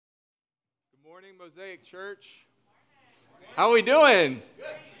Morning, Mosaic Church. How are we doing?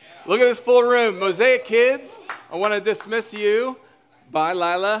 Look at this full room. Mosaic kids, I want to dismiss you. Bye,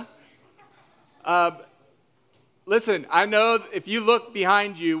 Lila. Listen, I know if you look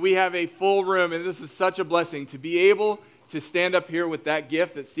behind you, we have a full room, and this is such a blessing to be able to stand up here with that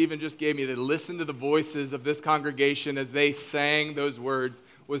gift that Stephen just gave me, to listen to the voices of this congregation as they sang those words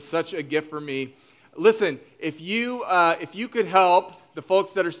was such a gift for me. Listen, if you could help the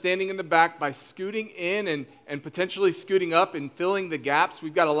folks that are standing in the back by scooting in and potentially scooting up and filling the gaps.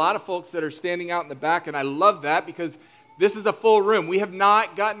 We've got a lot of folks that are standing out in the back, and I love that because this is a full room. We have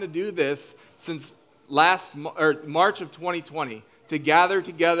not gotten to do this since March of 2020, to gather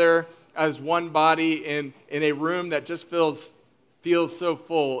together as one body in a room that just feels so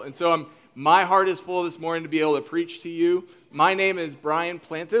full. And so my heart is full this morning to be able to preach to you. My name is Bryan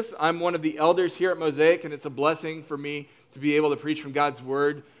Plantes. I'm one of the elders here at Mosaic, and it's a blessing for me to be able to preach from God's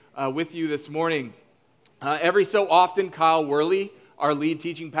Word with you this morning. Every so often, Kyle Worley, our lead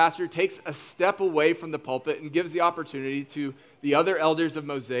teaching pastor, takes a step away from the pulpit and gives the opportunity to the other elders of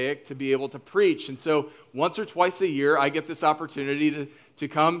Mosaic to be able to preach. And so once or twice a year, I get this opportunity to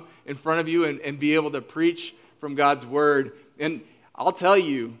come in front of you and be able to preach from God's Word. And I'll tell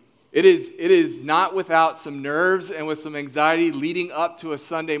you, it is not without some nerves and with some anxiety leading up to a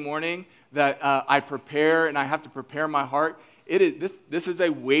Sunday morning that I prepare, and I have to prepare my heart. This is a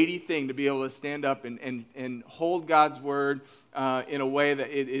weighty thing to be able to stand up and hold God's Word in a way that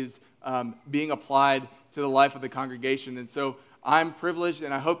it is being applied to the life of the congregation. And so I'm privileged,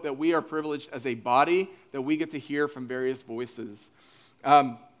 and I hope that we are privileged as a body that we get to hear from various voices.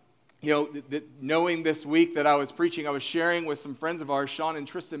 Knowing this week that I was preaching, I was sharing with some friends of ours, Sean and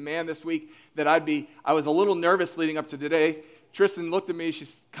Tristan Mann, this week, that I was a little nervous leading up to today. Tristan looked at me, she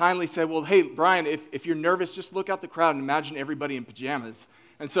kindly said, well, hey, Bryan, if you're nervous, just look out the crowd and imagine everybody in pajamas.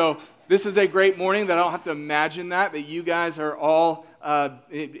 And so this is a great morning that I don't have to imagine that you guys are all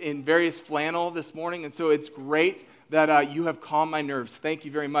in various flannel this morning. And so it's great that you have calmed my nerves. Thank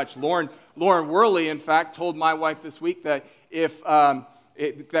you very much. Lauren Worley, in fact, told my wife this week that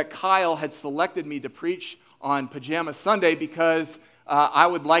that Kyle had selected me to preach on Pajama Sunday because I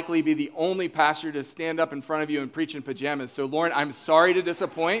would likely be the only pastor to stand up in front of you and preach in pajamas. So, Lauren, I'm sorry to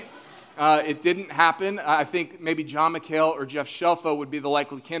disappoint. It didn't happen. I think maybe John McHale or Jeff Shelfo would be the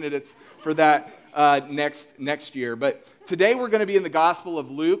likely candidates for that next year. But today we're going to be in the Gospel of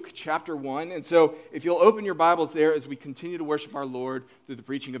Luke, chapter 1. And so if you'll open your Bibles there as we continue to worship our Lord through the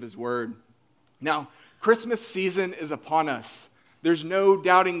preaching of His Word. Now, Christmas season is upon us. There's no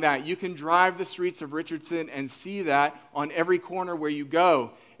doubting that. You can drive the streets of Richardson and see that on every corner where you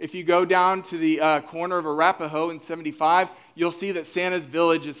go. If you go down to the corner of Arapahoe in 75, you'll see that Santa's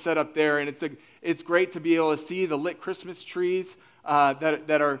Village is set up there, and it's great to be able to see the lit Christmas trees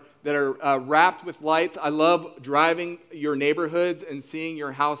that are wrapped with lights. I love driving your neighborhoods and seeing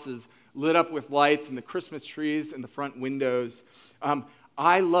your houses lit up with lights and the Christmas trees in the front windows.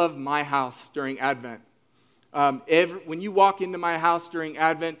 I love my house during Advent. When you walk into my house during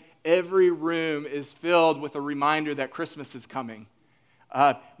Advent, every room is filled with a reminder that Christmas is coming.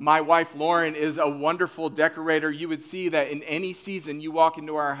 My wife, Lauren, is a wonderful decorator. You would see that in any season you walk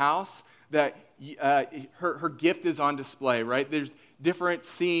into our house, that her gift is on display, right? There's different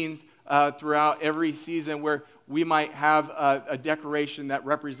scenes throughout every season where we might have a decoration that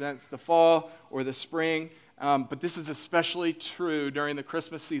represents the fall or the spring, but this is especially true during the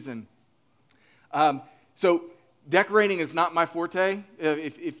Christmas season. So decorating is not my forte.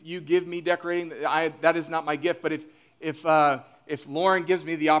 If you give me decorating, that is not my gift. But if Lauren gives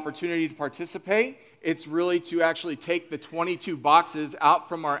me the opportunity to participate, it's really to actually take the 22 boxes out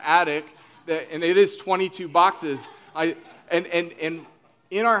from our attic, and it is 22 boxes. And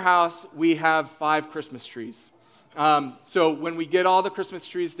in our house, we have 5 Christmas trees. So when we get all the Christmas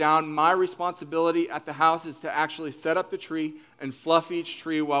trees down, my responsibility at the house is to actually set up the tree and fluff each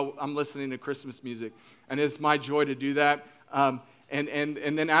tree while I'm listening to Christmas music. And it's my joy to do that. And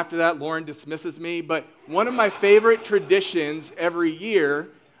then after that, Lauren dismisses me. But one of my favorite traditions every year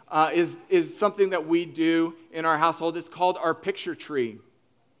is something that we do in our household. It's called our picture tree.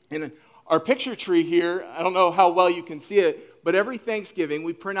 And our picture tree here, I don't know how well you can see it, but every Thanksgiving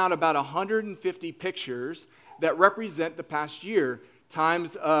we print out about 150 pictures that represent the past year,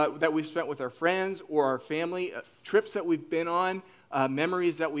 times that we've spent with our friends or our family, trips that we've been on,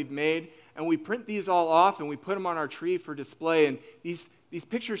 memories that we've made, and we print these all off and we put them on our tree for display, and these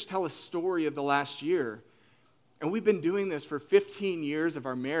pictures tell a story of the last year. And we've been doing this for 15 years of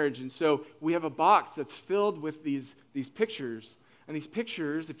our marriage, and so we have a box that's filled with these pictures, and these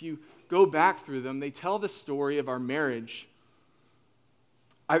pictures, if you go back through them, they tell the story of our marriage.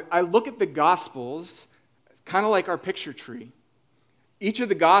 I look at the Gospels kind of like our picture tree. Each of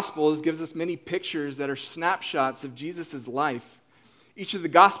the Gospels gives us many pictures that are snapshots of Jesus' life. Each of the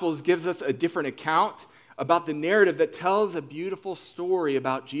Gospels gives us a different account about the narrative that tells a beautiful story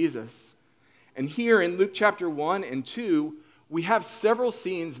about Jesus. And here in Luke chapter 1 and 2, we have several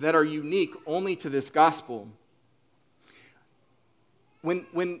scenes that are unique only to this Gospel.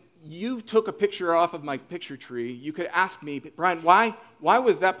 When you took a picture off of my picture tree, you could ask me, Bryan, why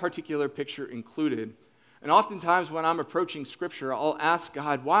was that particular picture included? And oftentimes when I'm approaching Scripture, I'll ask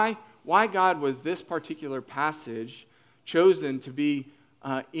God, why God was this particular passage chosen to be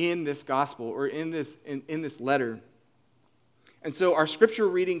in this gospel or in this letter? And so our Scripture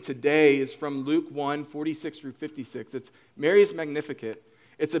reading today is from Luke 1, 46 through 56. It's Mary's Magnificat.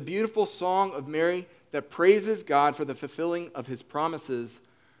 It's a beautiful song of Mary that praises God for the fulfilling of his promises.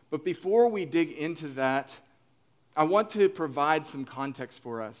 But before we dig into that, I want to provide some context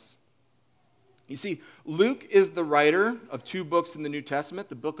for us. You see, Luke is the writer of two books in the New Testament,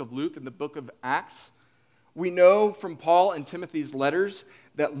 the book of Luke and the book of Acts. We know from Paul and Timothy's letters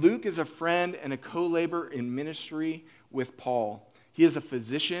that Luke is a friend and a co-laborer in ministry with Paul. He is a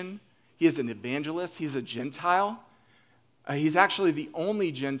physician, he is an evangelist, he's a Gentile. He's actually the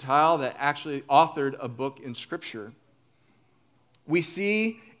only Gentile that actually authored a book in Scripture. We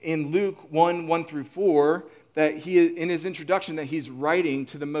see in Luke 1 through 4, that in his introduction, that he's writing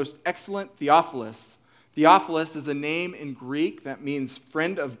to the most excellent Theophilus. Theophilus is a name in Greek that means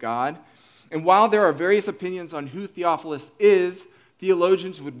friend of God. And while there are various opinions on who Theophilus is,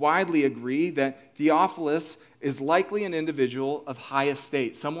 theologians would widely agree that Theophilus is likely an individual of high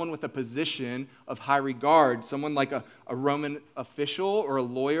estate, someone with a position of high regard, someone like a Roman official or a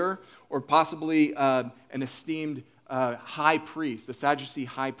lawyer, or possibly an esteemed high priest, the Sadducee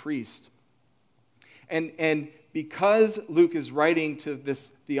high priest. And because Luke is writing to this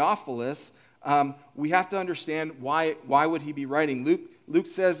Theophilus, we have to understand why would he be writing. Luke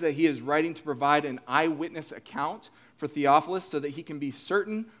says that he is writing to provide an eyewitness account for Theophilus so that he can be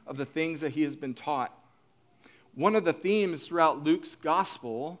certain of the things that he has been taught. One of the themes throughout Luke's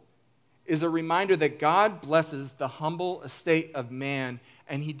gospel is a reminder that God blesses the humble estate of man,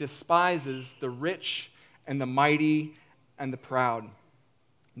 and he despises the rich and the mighty and the proud.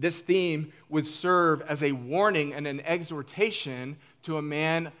 This theme would serve as a warning and an exhortation to a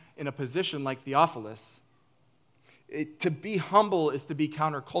man in a position like Theophilus. To be humble is to be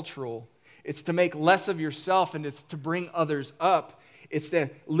countercultural. It's to make less of yourself, and it's to bring others up. It's to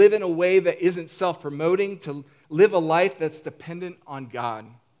live in a way that isn't self-promoting, to live a life that's dependent on God.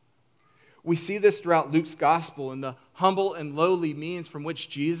 We see this throughout Luke's gospel in the humble and lowly means from which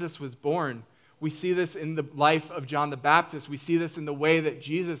Jesus was born. We see this in the life of John the Baptist. We see this in the way that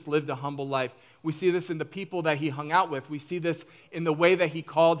Jesus lived a humble life. We see this in the people that he hung out with. We see this in the way that he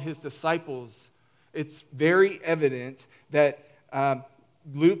called his disciples. It's very evident that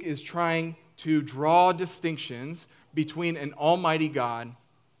Luke is trying to draw distinctions between an almighty God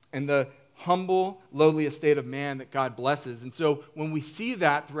and the humble, lowly estate of man that God blesses. And so when we see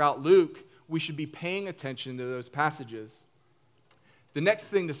that throughout Luke, we should be paying attention to those passages. The next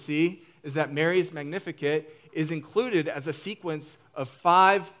thing to see is that Mary's Magnificat is included as a sequence of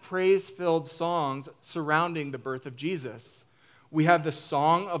 5 praise-filled songs surrounding the birth of Jesus. We have the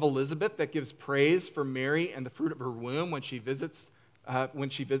Song of Elizabeth that gives praise for Mary and the fruit of her womb when she visits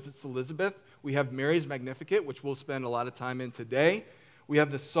Elizabeth. We have Mary's Magnificat, which we'll spend a lot of time in today. We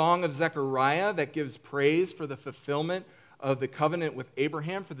have the Song of Zechariah that gives praise for the fulfillment of the covenant with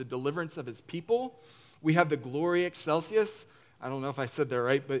Abraham for the deliverance of his people. We have the Gloria Excelsis. I don't know if I said that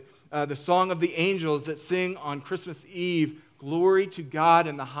right, but the song of the angels that sing on Christmas Eve, glory to God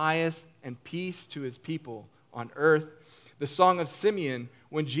in the highest and peace to his people on earth. The song of Simeon,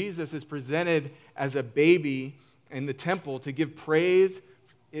 when Jesus is presented as a baby in the temple to give praise,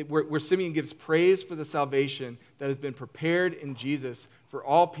 where Simeon gives praise for the salvation that has been prepared in Jesus for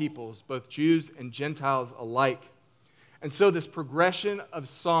all peoples, both Jews and Gentiles alike. And so this progression of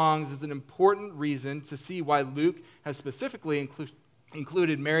songs is an important reason to see why Luke has specifically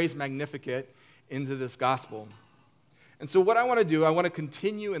included Mary's Magnificat into this gospel. And so what I want to do, I want to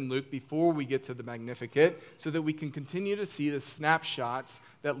continue in Luke before we get to the Magnificat so that we can continue to see the snapshots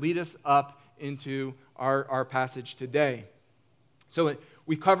that lead us up into our passage today. So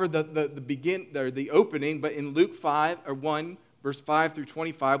we covered the opening, but in Luke 1, verse 5 through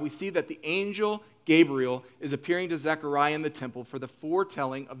 25, we see that the angel Gabriel is appearing to Zechariah in the temple for the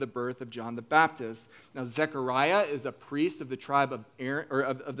foretelling of the birth of John the Baptist. Now, Zechariah is a priest of the tribe of Aaron, or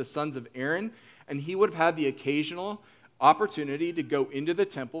of the sons of Aaron, and he would have had the occasional opportunity to go into the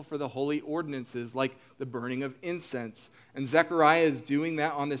temple for the holy ordinances like the burning of incense. And Zechariah is doing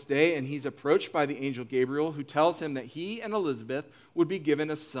that on this day, and he's approached by the angel Gabriel, who tells him that he and Elizabeth would be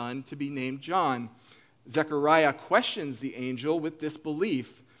given a son to be named John. Zechariah questions the angel with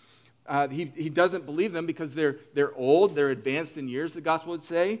disbelief. He doesn't believe them because they're old, they're advanced in years, the gospel would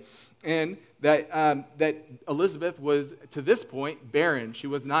say, and that Elizabeth was, to this point, barren. She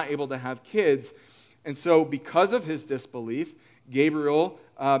was not able to have kids. And so because of his disbelief, Gabriel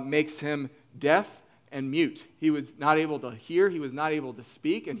makes him deaf and mute. He was not able to hear, he was not able to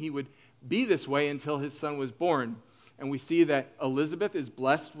speak, and he would be this way until his son was born. And we see that Elizabeth is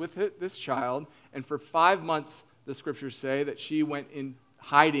blessed with this child, and for 5 months, the scriptures say that she went in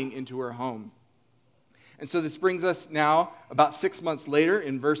hiding into her home. And so this brings us now, about 6 months later,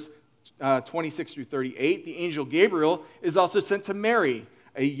 in verse 26 through 38, the angel Gabriel is also sent to Mary,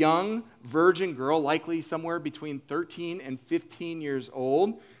 a young virgin girl, likely somewhere between 13 and 15 years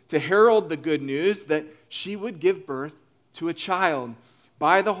old, to herald the good news that she would give birth to a child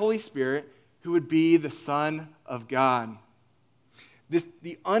by the Holy Spirit who would be the Son of God.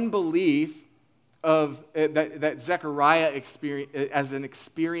 The unbelief of that Zechariah experienced as an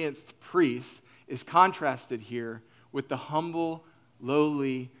experienced priest is contrasted here with the humble,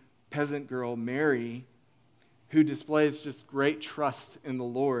 lowly peasant girl Mary, who displays just great trust in the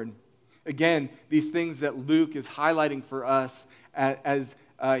Lord. Again, these things that Luke is highlighting for us as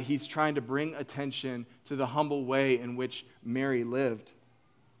he's trying to bring attention to the humble way in which Mary lived.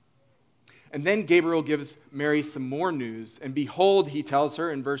 And then Gabriel gives Mary some more news. And behold, he tells her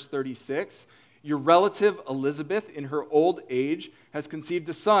in verse 36, your relative Elizabeth in her old age has conceived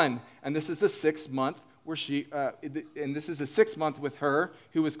a son. And this is the 6th month this is the 6th month with her,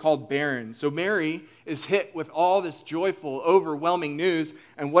 who is called barren. So Mary is hit with all this joyful, overwhelming news.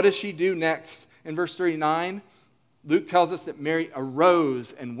 And what does she do next? In verse 39, Luke tells us that Mary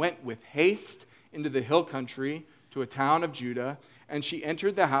arose and went with haste into the hill country to a town of Judah, and she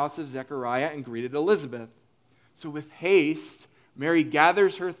entered the house of Zechariah and greeted Elizabeth. So with haste, Mary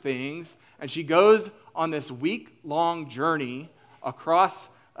gathers her things, and she goes on this week-long journey across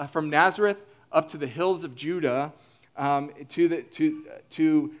from Nazareth up to the hills of Judah,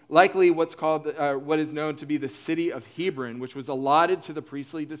 to likely what is known to be the city of Hebron, which was allotted to the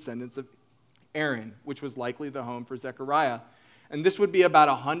priestly descendants of Aaron, which was likely the home for Zechariah. And this would be about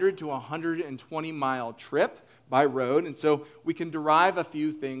 100 to 120 mile trip by road, and so we can derive a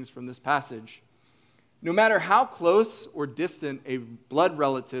few things from this passage. No matter how close or distant a blood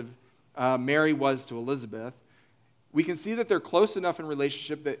relative Mary was to Elizabeth, we can see that they're close enough in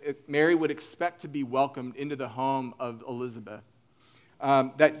relationship that Mary would expect to be welcomed into the home of Elizabeth.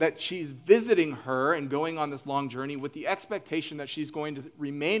 That she's visiting her and going on this long journey with the expectation that she's going to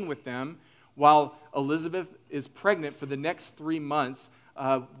remain with them while Elizabeth is pregnant for the next 3 months,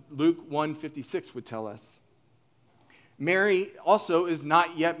 Luke 1:56 would tell us. Mary also is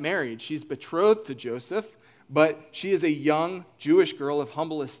not yet married. She's betrothed to Joseph, but she is a young Jewish girl of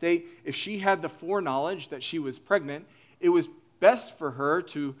humble estate. If she had the foreknowledge that she was pregnant, it was best for her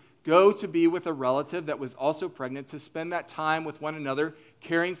to go to be with a relative that was also pregnant, to spend that time with one another,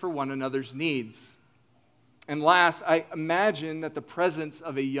 caring for one another's needs. And last, I imagine that the presence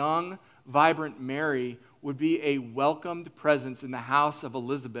of a young, vibrant Mary would be a welcomed presence in the house of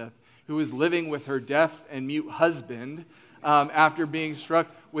Elizabeth, who is living with her deaf and mute husband after being struck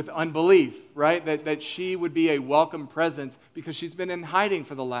with unbelief, right? That she would be a welcome presence because she's been in hiding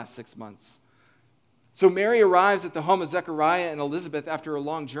for the last 6 months. So Mary arrives at the home of Zechariah and Elizabeth after a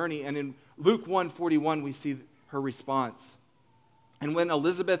long journey, and in Luke 1:41 we see her response. And when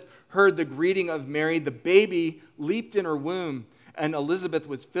Elizabeth heard the greeting of Mary, the baby leaped in her womb, and Elizabeth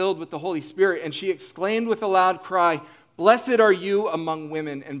was filled with the Holy Spirit, and she exclaimed with a loud cry, "Blessed are you among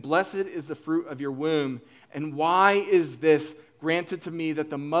women, and blessed is the fruit of your womb. And why is this granted to me that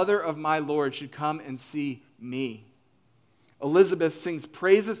the mother of my Lord should come and see me?" Elizabeth sings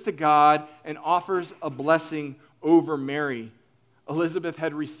praises to God and offers a blessing over Mary. Elizabeth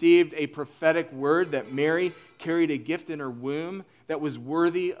had received a prophetic word that Mary carried a gift in her womb that was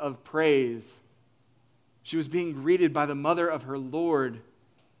worthy of praise. She was being greeted by the mother of her Lord.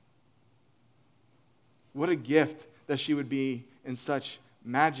 What a gift that she would be in such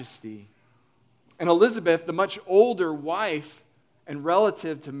majesty. And Elizabeth, the much older wife and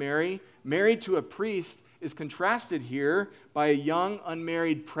relative to Mary, married to a priest, is contrasted here by a young,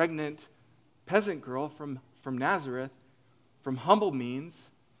 unmarried, pregnant peasant girl from Nazareth, from humble means,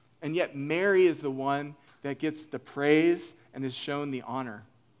 and yet Mary is the one that gets the praise and is shown the honor.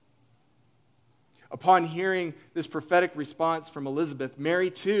 Upon hearing this prophetic response from Elizabeth, Mary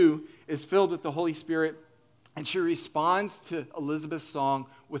too is filled with the Holy Spirit And she responds to Elizabeth's song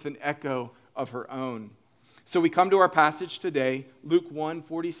with an echo of her own. So we come to our passage today, Luke 1,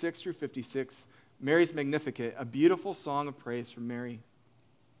 46 through 56, Mary's Magnificat, a beautiful song of praise from Mary.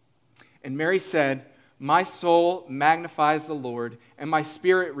 And Mary said, "My soul magnifies the Lord, and my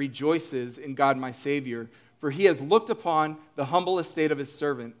spirit rejoices in God my Savior, for he has looked upon the humble estate of his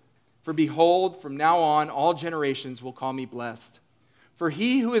servant. For behold, from now on all generations will call me blessed. For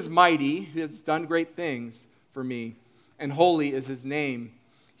he who is mighty has done great things for me, and holy is his name.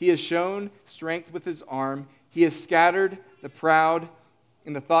 He has shown strength with his arm. He has scattered the proud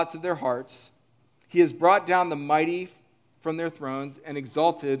in the thoughts of their hearts. He has brought down the mighty from their thrones and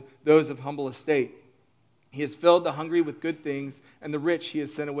exalted those of humble estate. He has filled the hungry with good things, and the rich he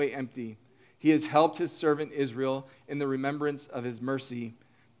has sent away empty. He has helped his servant Israel in the remembrance of his mercy,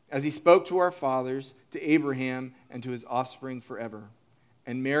 as he spoke to our fathers, to Abraham, and to his offspring forever."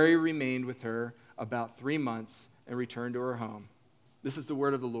 And Mary remained with her about 3 months and returned to her home. This is the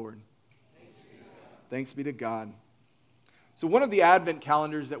word of the Lord. Thanks be to God. So one of the Advent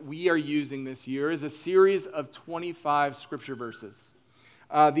calendars that we are using this year is a series of 25 scripture verses.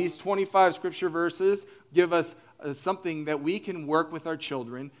 These 25 scripture verses give us something that we can work with our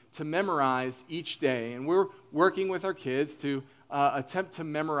children to memorize each day. And we're working with our kids to attempt to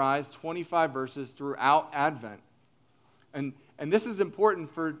memorize 25 verses throughout Advent. And this is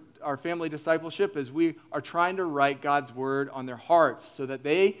important for our family discipleship as we are trying to write God's word on their hearts so that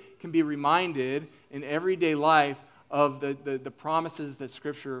they can be reminded in everyday life of the promises that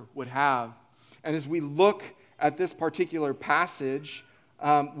Scripture would have. And as we look at this particular passage,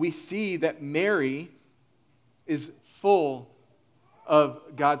 we see that Mary is full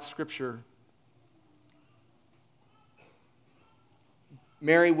of God's Scripture.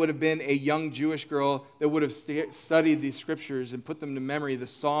 Mary would have been a young Jewish girl that would have studied these Scriptures and put them to memory, the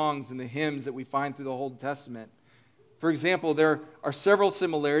songs and the hymns that we find through the Old Testament. For example, there are several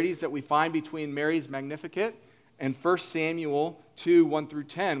similarities that we find between Mary's Magnificat and 1 Samuel 2, 1 through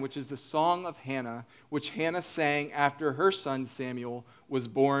 10, which is the song of Hannah, which Hannah sang after her son Samuel was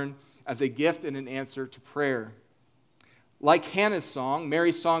born as a gift and an answer to prayer. Like Hannah's song,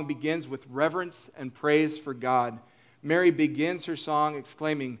 Mary's song begins with reverence and praise for God. Mary begins her song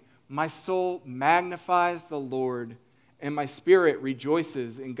exclaiming, "My soul magnifies the Lord, and my spirit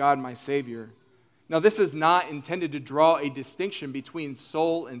rejoices in God my Savior." Now, this is not intended to draw a distinction between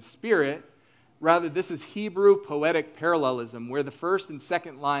soul and spirit. Rather, this is Hebrew poetic parallelism, where the first and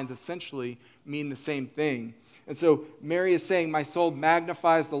second lines essentially mean the same thing. And so Mary is saying, "My soul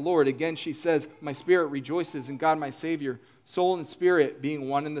magnifies the Lord." Again, she says, "My spirit rejoices in God my Savior." Soul and spirit being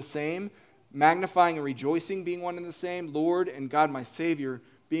one and the same, magnifying and rejoicing being one and the same, Lord and God my Savior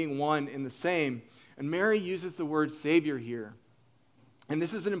being one and the same. And Mary uses the word Savior here. And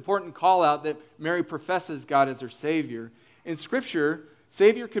this is an important call out that Mary professes God as her Savior. In Scripture,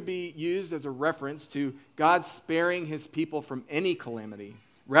 Savior could be used as a reference to God sparing his people from any calamity,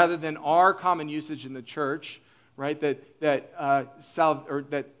 rather than our common usage in the church, right? That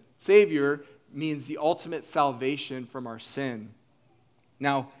Savior means the ultimate salvation from our sin.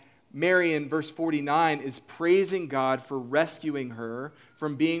 Now, Mary in verse 49 is praising God for rescuing her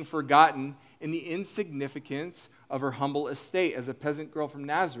from being forgotten in the insignificance of her humble estate as a peasant girl from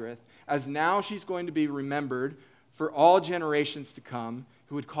Nazareth, as now she's going to be remembered for all generations to come,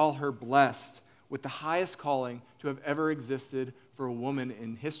 who would call her blessed with the highest calling to have ever existed for a woman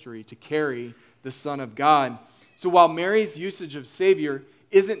in history, to carry the Son of God. So while Mary's usage of Savior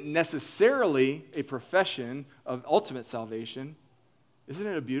isn't necessarily a profession of ultimate salvation, isn't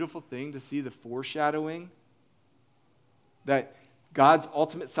it a beautiful thing to see the foreshadowing that God's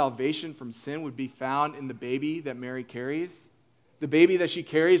ultimate salvation from sin would be found in the baby that Mary carries? The baby that she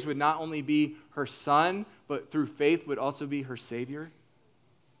carries would not only be her son, but through faith would also be her Savior.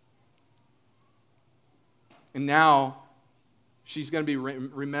 And now she's going to be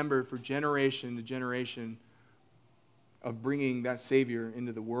remembered for generation to generation of bringing that Savior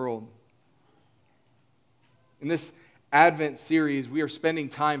into the world. In this Advent series, we are spending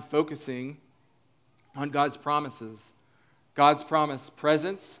time focusing on God's promises. God's promised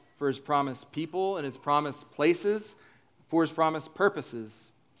presence for his promised people and his promised places for his promised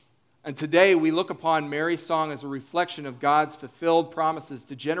purposes. And today we look upon Mary's song as a reflection of God's fulfilled promises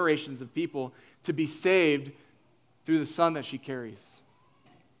to generations of people to be saved through the Son that she carries.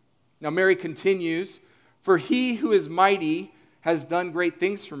 Now Mary continues, "For he who is mighty has done great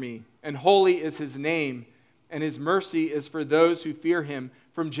things for me, and holy is his name, and his mercy is for those who fear him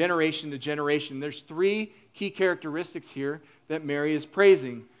from generation to generation." There's three key characteristics here that Mary is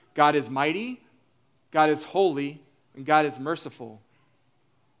praising. God is mighty, God is holy, and God is merciful.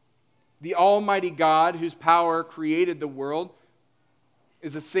 The Almighty God, whose power created the world,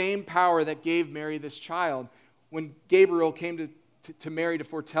 is the same power that gave Mary this child. When Gabriel came to Mary to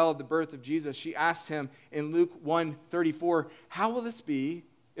foretell the birth of Jesus, she asked him in Luke 1:34, "How will this be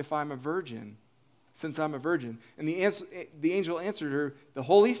if I'm a virgin? Since I'm a virgin." And the angel answered her, "The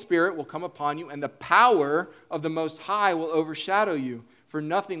Holy Spirit will come upon you, and the power of the Most High will overshadow you, for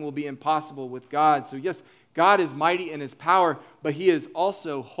nothing will be impossible with God." So yes, God is mighty in his power, but he is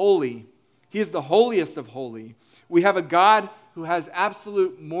also holy. He is the holiest of holy. We have a God who has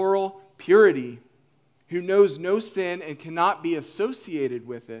absolute moral purity, who knows no sin and cannot be associated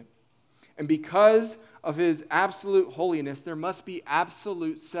with it. And because of his absolute holiness, there must be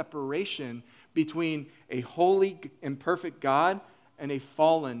absolute separation between a holy and perfect God and a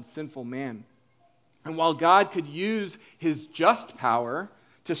fallen, sinful man. And while God could use his just power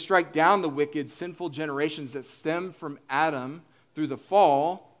to strike down the wicked, sinful generations that stem from Adam through the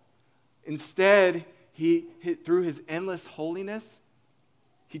fall, instead, through his endless holiness,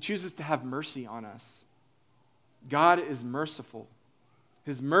 he chooses to have mercy on us. God is merciful.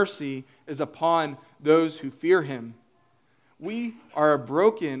 His mercy is upon those who fear him. We are a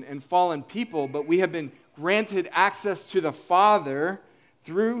broken and fallen people, but we have been granted access to the Father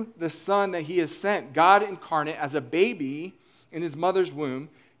through the Son that he has sent, God incarnate as a baby in his mother's womb,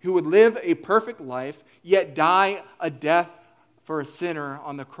 who would live a perfect life, yet die a death for a sinner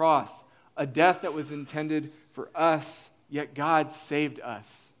on the cross, a death that was intended for us, yet God saved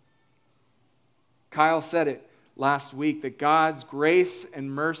us. Kyle said it last week, that God's grace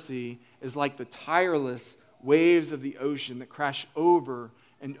and mercy is like the tireless waves of the ocean that crash over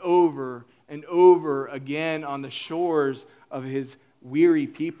and over and over again on the shores of his weary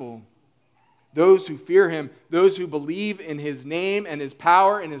people. Those who fear him, those who believe in his name and his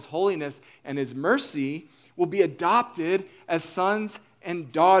power and his holiness and his mercy will be adopted as sons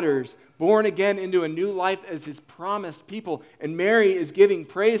and daughters, born again into a new life as his promised people. And Mary is giving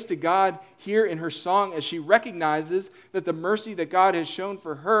praise to God here in her song as she recognizes that the mercy that God has shown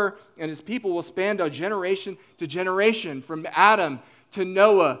for her and his people will span generation to generation, from Adam to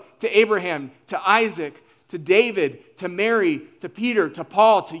Noah to Abraham to Isaac to David to Mary to Peter to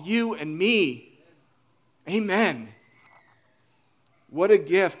Paul to you and me. Amen. What a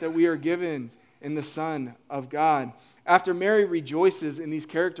gift that we are given in the Son of God. After Mary rejoices in these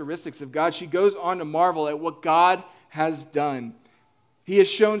characteristics of God, she goes on to marvel at what God has done. He has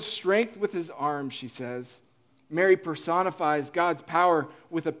shown strength with his arm, she says. Mary personifies God's power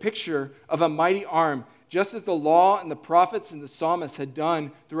with a picture of a mighty arm, just as the law and the prophets and the psalmists had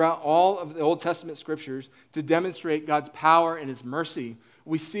done throughout all of the Old Testament scriptures to demonstrate God's power and his mercy.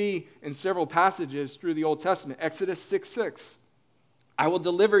 We see in several passages through the Old Testament, Exodus 6:6. I will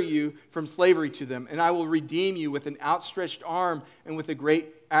deliver you from slavery to them, and I will redeem you with an outstretched arm and with a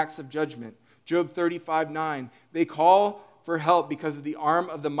great acts of judgment. Job 35:9. They call for help because of the arm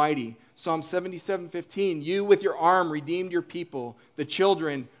of the mighty. Psalm 77:15. You with your arm redeemed your people, the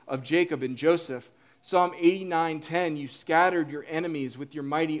children of Jacob and Joseph. Psalm 89:10. You scattered your enemies with your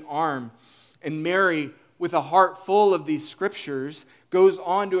mighty arm. And Mary, with a heart full of these scriptures, goes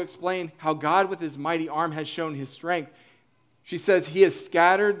on to explain how God with his mighty arm has shown his strength. She says, he has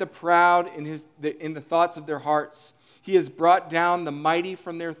scattered the proud in the thoughts of their hearts. He has brought down the mighty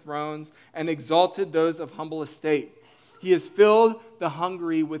from their thrones and exalted those of humble estate. He has filled the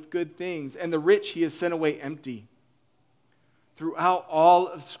hungry with good things, and the rich he has sent away empty. Throughout all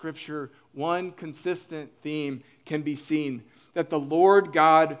of Scripture, one consistent theme can be seen, that the Lord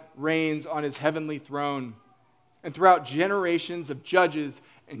God reigns on his heavenly throne. And throughout generations of judges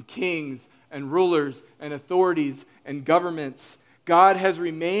and kings and rulers and authorities and governments, God has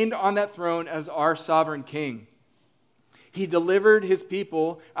remained on that throne as our sovereign king. He delivered his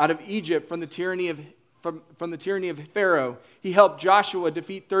people out of Egypt from the tyranny of Pharaoh. He helped Joshua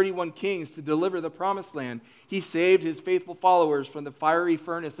defeat 31 kings to deliver the promised land. He saved his faithful followers from the fiery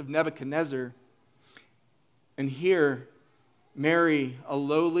furnace of Nebuchadnezzar. And here, Mary, a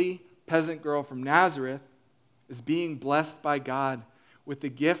lowly peasant girl from Nazareth, is being blessed by God with the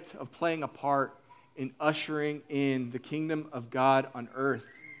gift of playing a part in ushering in the kingdom of God on earth.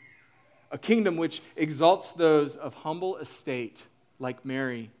 A kingdom which exalts those of humble estate like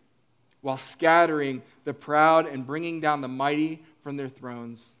Mary, while scattering the proud and bringing down the mighty from their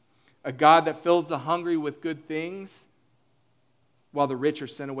thrones. A God that fills the hungry with good things, while the rich are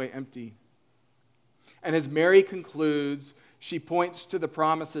sent away empty. And as Mary concludes, she points to the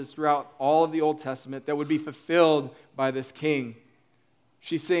promises throughout all of the Old Testament that would be fulfilled by this king.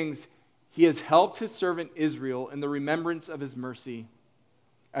 She sings, he has helped his servant Israel in the remembrance of his mercy,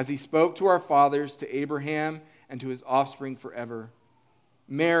 as he spoke to our fathers, to Abraham, and to his offspring forever.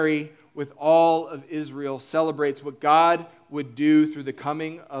 Mary, with all of Israel, celebrates what God would do through the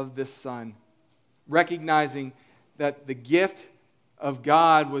coming of this Son, recognizing that the gift of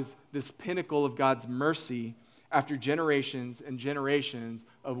God was this pinnacle of God's mercy after generations and generations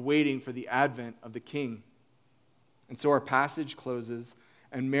of waiting for the advent of the King. And so our passage closes,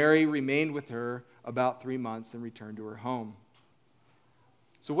 and Mary remained with her about 3 months and returned to her home.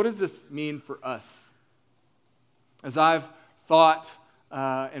 So what does this mean for us? As I've thought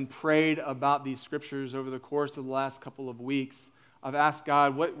and prayed about these scriptures over the course of the last couple of weeks, I've asked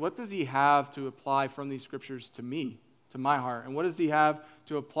God, what does he have to apply from these scriptures to me, to my heart? And what does he have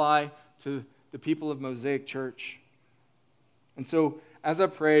to apply to the people of Mosaic Church? And so as I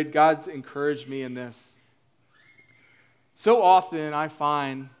prayed, God's encouraged me in this. So often I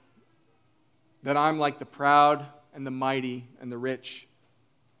find that I'm like the proud and the mighty and the rich,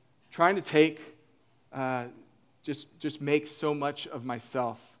 trying to take, just make so much of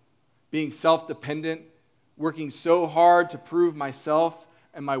myself, being self-dependent, working so hard to prove myself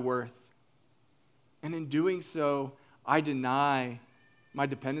and my worth. And in doing so, I deny my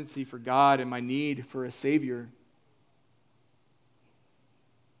dependency for God and my need for a Savior.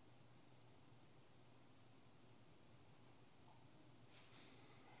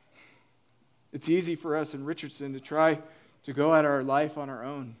 It's easy for us in Richardson to try to go at our life on our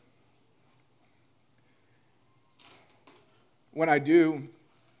own. When I do,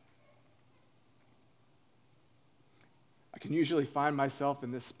 I can usually find myself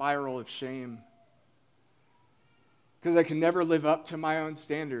in this spiral of shame because I can never live up to my own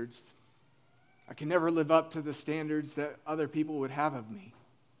standards. I can never live up to the standards that other people would have of me.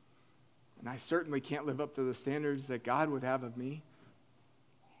 And I certainly can't live up to the standards that God would have of me.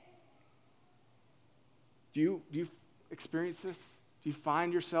 Do you experience this? Do you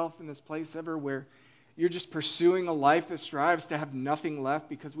find yourself in this place ever where you're just pursuing a life that strives to have nothing left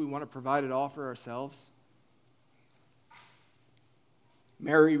because we want to provide it all for ourselves?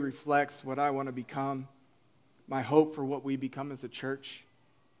 Mary reflects what I want to become, my hope for what we become as a church.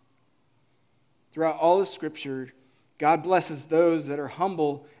 Throughout all of Scripture, God blesses those that are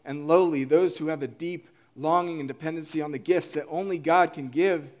humble and lowly, those who have a deep longing and dependency on the gifts that only God can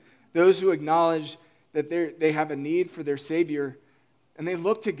give, those who acknowledge that they have a need for their Savior, and they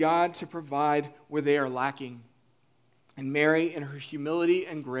look to God to provide where they are lacking. And Mary, in her humility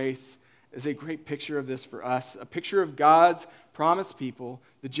and grace, is a great picture of this for us, a picture of God's promised people,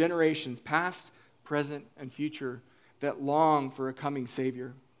 the generations past, present, and future that long for a coming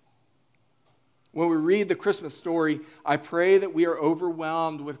Savior. When we read the Christmas story, I pray that we are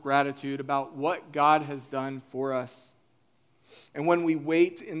overwhelmed with gratitude about what God has done for us. And when we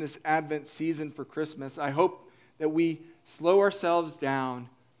wait in this Advent season for Christmas, I hope that we slow ourselves down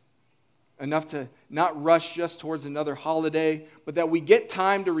enough to not rush just towards another holiday, but that we get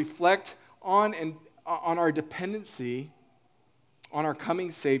time to reflect on our dependency on our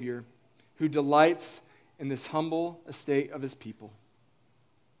coming Savior who delights in this humble estate of his people.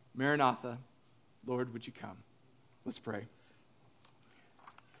 Maranatha, Lord, would you come? Let's pray.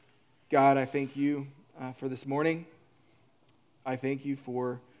 God, I thank you for this morning. I thank you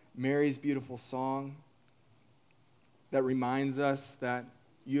for Mary's beautiful song that reminds us that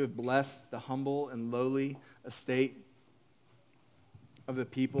you have blessed the humble and lowly estate of the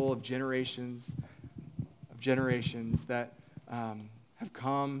people of generations that have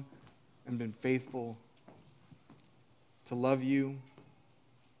come and been faithful to love you.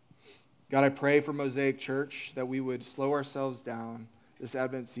 God, I pray for Mosaic Church that we would slow ourselves down this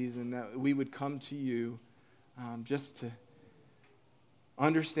Advent season, that we would come to you just to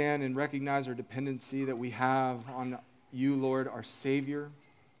understand and recognize our dependency that we have on you, Lord, our Savior,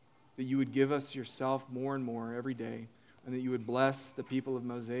 that you would give us yourself more and more every day, and that you would bless the people of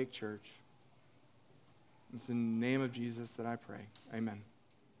Mosaic Church. It's in the name of Jesus that I pray. Amen.